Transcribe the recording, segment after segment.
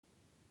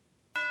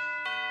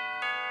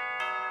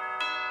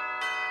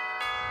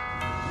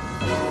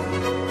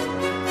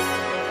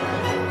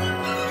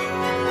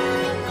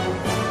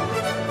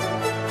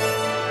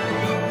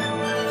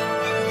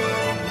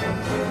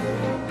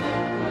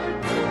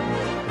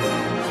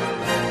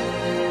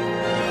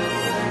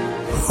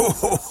Ho,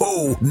 ho,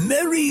 ho!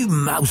 Merry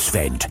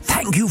Mousevent,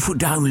 thank you for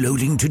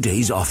downloading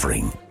today's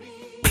offering.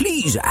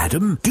 Please,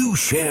 Adam, do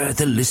share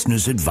the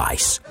listener's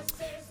advice.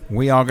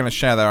 We are going to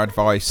share their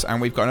advice,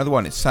 and we've got another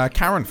one. It's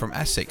Karen from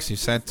Essex, who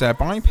said,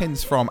 buying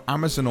pins from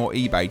Amazon or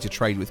eBay to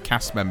trade with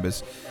cast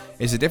members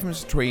is the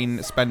difference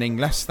between spending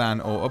less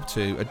than or up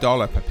to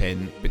 $1 per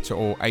pin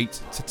or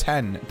 $8 to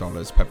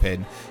 $10 per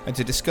pin. And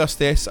to discuss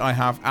this, I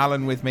have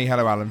Alan with me.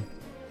 Hello, Alan.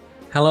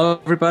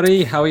 Hello,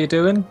 everybody. How are you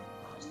doing?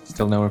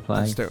 Still no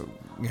reply.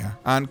 Yeah.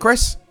 And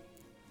Chris?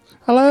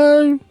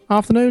 Hello.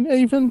 Afternoon,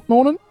 evening,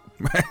 morning.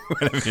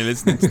 Whenever you're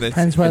listening to this.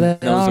 Depends where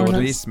they are.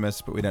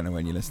 Christmas, but we don't know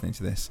when you're listening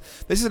to this.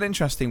 This is an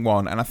interesting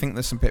one, and I think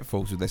there's some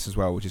pitfalls with this as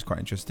well, which is quite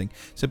interesting.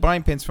 So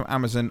buying pins from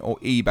Amazon or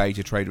eBay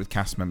to trade with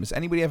cast members.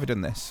 Anybody ever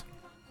done this?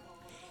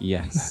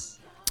 Yes.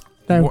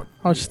 No,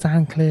 I'll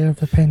stand clear of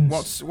the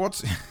pins.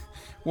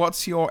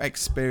 What's your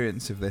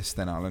experience of this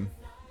then, Alan?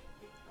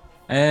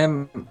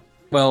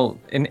 Well,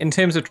 in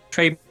terms of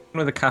trading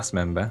with a cast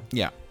member,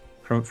 yeah.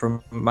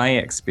 From my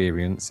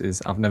experience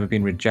is I've never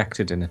been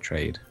rejected in a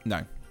trade.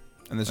 No.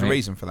 And there's a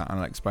reason for that, and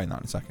I'll explain that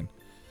in a second.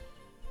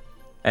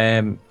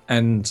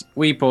 And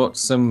we bought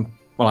some...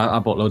 Well, I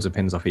bought loads of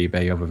pins off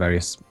eBay over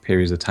various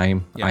periods of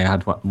time. Yeah. I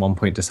had at one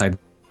point decided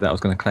that I was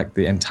going to collect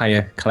the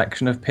entire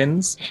collection of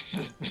pins.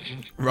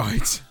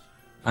 Right.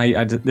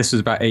 This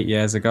was about 8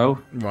 years ago.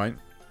 Right.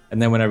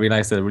 And then when I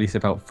realised that I released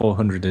about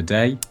 400 a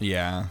day...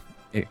 Yeah.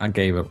 I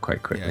gave up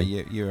quite quickly.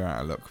 Yeah, you were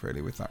out of luck,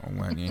 really, with that one,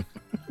 weren't you?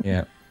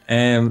 Yeah.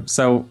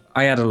 So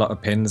I had a lot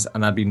of pins,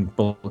 and I'd been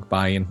bulk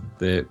buying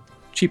the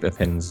cheaper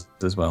pins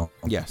as well.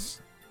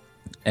 Yes.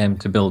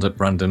 To build up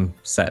random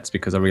sets,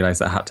 because I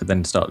realised I had to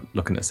then start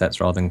looking at sets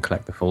rather than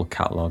collect the full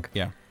catalogue.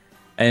 Yeah.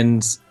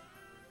 And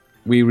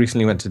we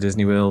recently went to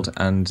Disney World,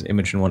 and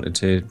Imogen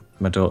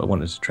my daughter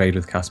wanted to trade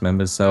with cast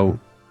members, so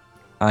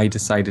I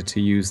decided to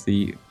use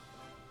the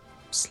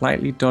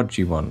slightly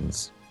dodgy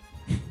ones.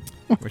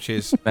 Which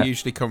is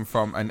usually come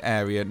from an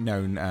area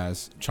known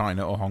as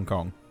China or Hong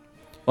Kong.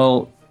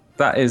 Well,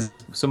 that is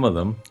some of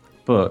them,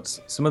 but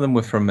some of them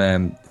were from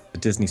the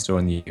Disney store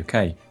in the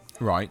UK.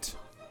 Right.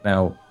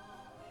 Now,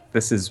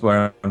 this is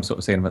where I'm sort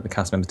of saying about the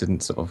cast members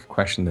didn't sort of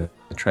question the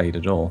trade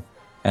at all.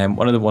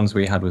 One of the ones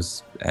we had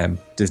was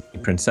Disney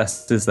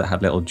princesses that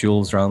had little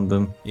jewels around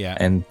them. Yeah.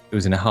 And it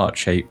was in a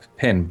heart-shaped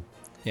pin.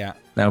 Yeah.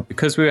 Now,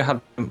 because we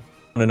had them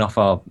on and off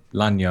our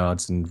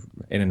lanyards and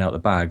in and out the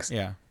bags,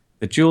 yeah,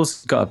 the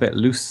jewels got a bit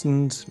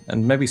loosened,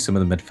 and maybe some of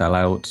them had fell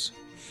out.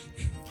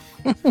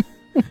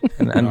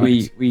 and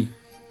right. we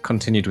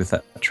continued with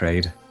that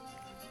trade.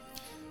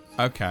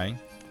 Okay.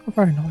 Not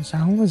very nice,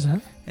 Alan, was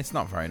it? It's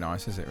not very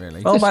nice, is it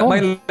really? Oh, my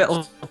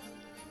little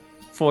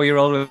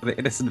 4-year-old with an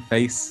innocent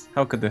face.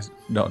 How could this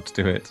not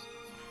do it?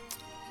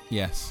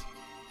 Yes.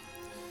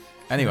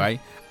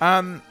 Anyway,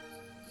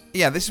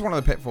 yeah, this is one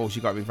of the pitfalls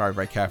you've got to be very,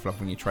 very careful of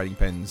when you're trading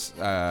pins.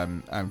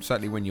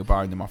 Certainly when you're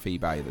buying them off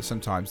eBay, that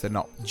sometimes they're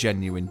not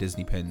genuine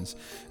Disney pins.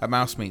 At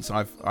Mouse Meets,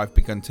 I've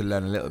begun to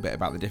learn a little bit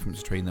about the difference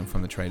between them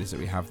from the traders that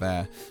we have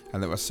there.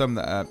 And there are some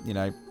that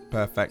are,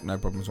 perfect, no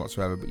problems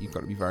whatsoever, but you've got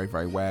to be very,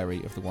 very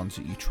wary of the ones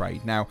that you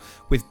trade. Now,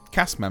 with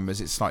cast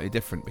members, it's slightly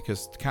different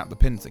because the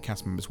pins that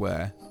cast members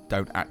wear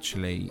don't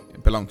actually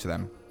belong to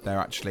them. They're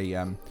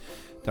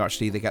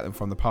actually they get them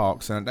from the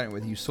parks, and I don't know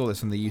whether you saw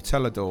this on the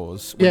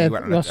Utilidors when you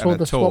went on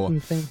a tour.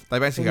 Thing. They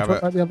basically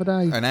have the other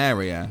day. an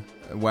area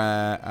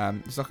where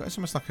it's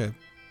almost like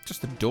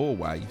just a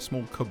doorway, a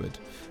small cupboard,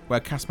 where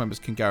cast members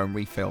can go and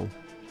refill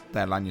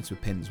their lanyards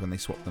with pins when they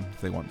swap them if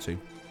they want to,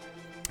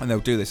 and they'll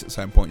do this at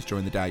certain points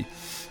during the day.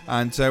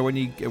 And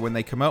when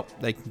they come up,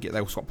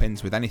 they'll swap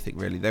pins with anything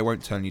really. They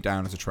won't turn you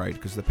down as a trade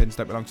because the pins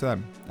don't belong to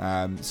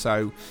them.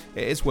 So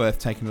it is worth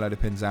taking a load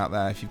of pins out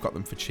there if you've got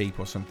them for cheap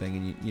or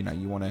something, and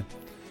you want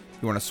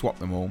to swap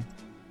them all.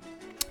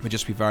 But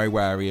just be very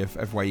wary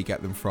of where you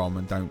get them from,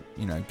 and don't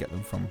get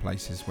them from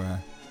places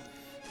where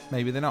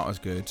maybe they're not as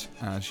good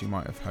as you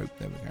might have hoped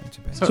they were going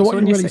to be. So what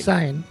you're really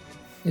saying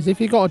is,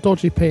 if you've got a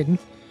dodgy pin,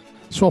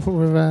 swap it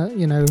with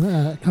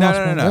a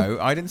cast member. No,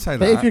 I didn't say that.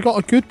 But if you've got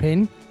a good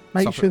pin,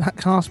 make sure that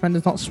cast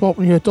member's not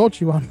swapping you a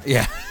dodgy one.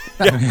 Yeah.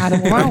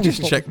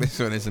 Just check this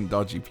one isn't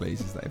dodgy,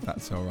 please, if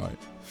that's all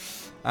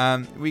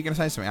right. Were you going to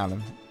say something,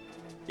 Alan?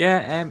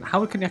 Yeah,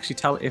 how can you actually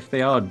tell if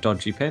they are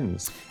dodgy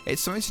pins?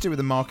 It's something to do with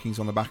the markings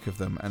on the back of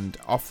them, and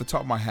off the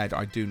top of my head,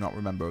 I do not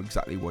remember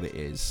exactly what it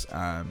is,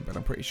 but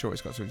I'm pretty sure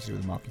it's got something to do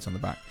with the markings on the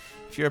back.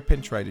 If you're a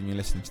pin trader and you're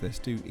listening to this,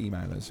 do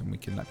email us and we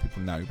can let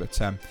people know. But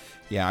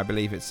yeah, I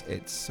believe it's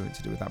something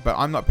to do with that. But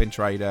I'm not a pin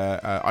trader.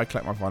 I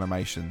collect my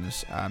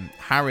Vonimations.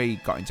 Harry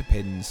got into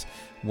pins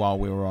while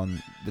we were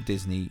on the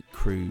Disney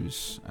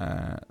cruise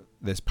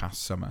this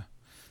past summer,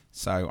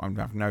 so I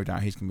have no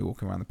doubt he's going to be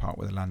walking around the park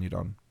with a lanyard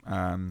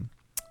on.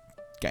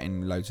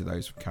 Getting loads of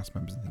those from cast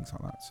members and things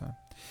like that. So,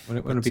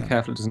 want to be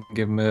careful it doesn't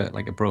give him a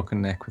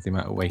broken neck with the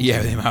amount of weight.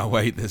 Yeah, the amount of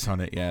weight that's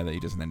on it. Yeah, that he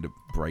doesn't end up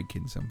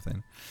breaking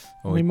something.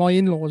 My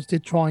in-laws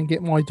did try and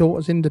get my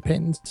daughters into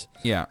pins.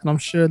 Yeah, and I'm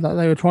sure that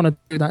they were trying to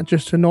do that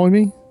just to annoy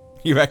me.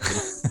 You reckon?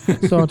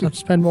 So I'd have to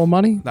spend more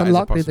money. But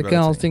luckily, the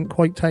girls didn't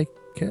quite take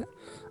it,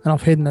 and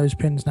I've hidden those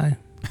pins now.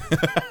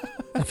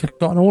 I've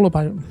forgotten all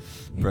about them.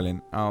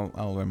 Brilliant.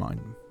 I'll remind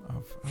them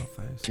of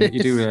those.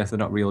 You do realise they're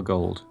not real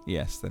gold.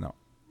 Yes, they're not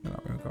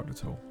real gold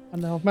at all.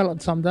 And I've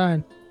melted some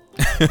down.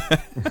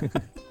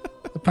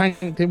 The bank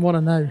didn't want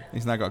to know.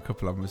 He's now got a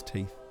couple of them as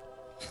teeth.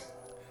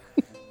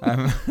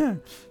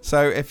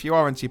 So if you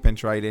are into your pin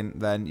trading,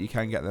 then you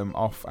can get them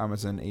off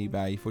Amazon,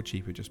 eBay for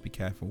cheaper. Just be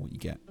careful what you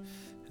get,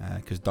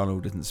 because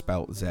Donald isn't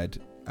spelt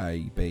Z-A-B-F-H-N.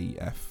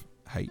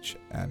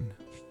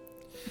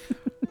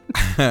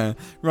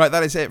 Right,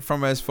 that is it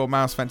from us for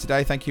Mouse Vent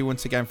today. Thank you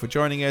once again for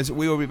joining us.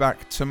 We will be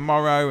back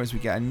tomorrow as we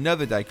get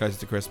another day closer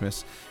to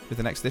Christmas with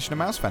the next edition of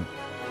Mouse Vent.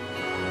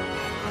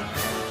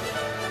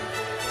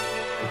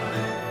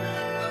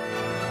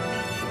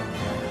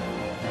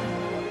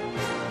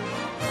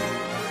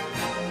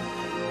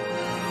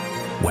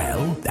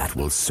 Well, that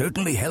will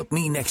certainly help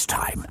me next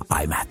time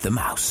I'm at the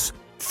mouse.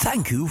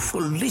 Thank you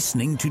for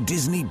listening to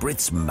Disney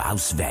Brit's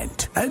Mouse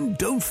Vent. And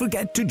don't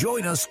forget to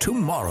join us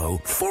tomorrow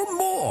for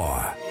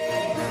more.